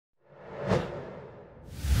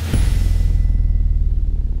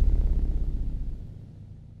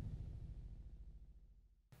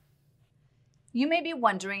You may be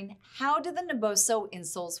wondering, how do the Naboso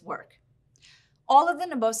insoles work? All of the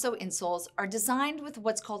Naboso insoles are designed with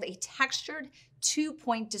what's called a textured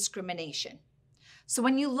two-point discrimination. So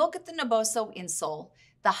when you look at the Naboso insole,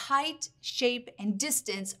 the height, shape, and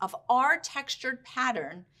distance of our textured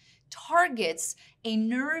pattern targets a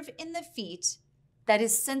nerve in the feet that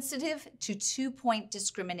is sensitive to two-point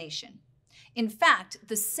discrimination. In fact,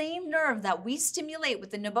 the same nerve that we stimulate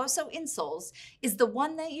with the Naboso insoles is the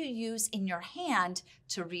one that you use in your hand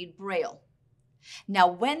to read Braille. Now,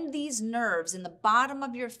 when these nerves in the bottom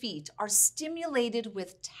of your feet are stimulated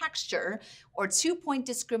with texture or two-point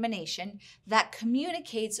discrimination that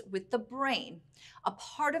communicates with the brain, a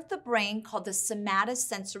part of the brain called the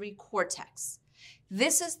somatosensory cortex.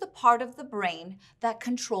 This is the part of the brain that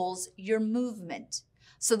controls your movement.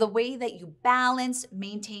 So the way that you balance,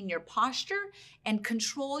 maintain your posture, and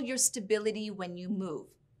control your stability when you move.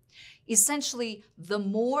 Essentially, the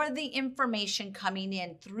more the information coming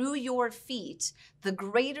in through your feet, the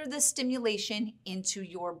greater the stimulation into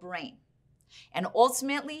your brain. And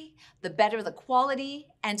ultimately, the better the quality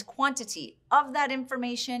and quantity of that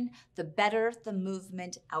information, the better the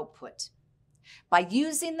movement output. By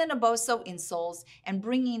using the Naboso insoles and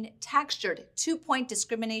bringing textured two-point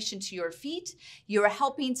discrimination to your feet, you are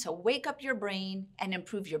helping to wake up your brain and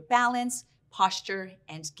improve your balance, posture,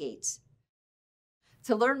 and gait.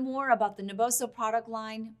 To learn more about the Naboso product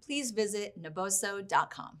line, please visit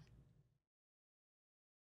naboso.com.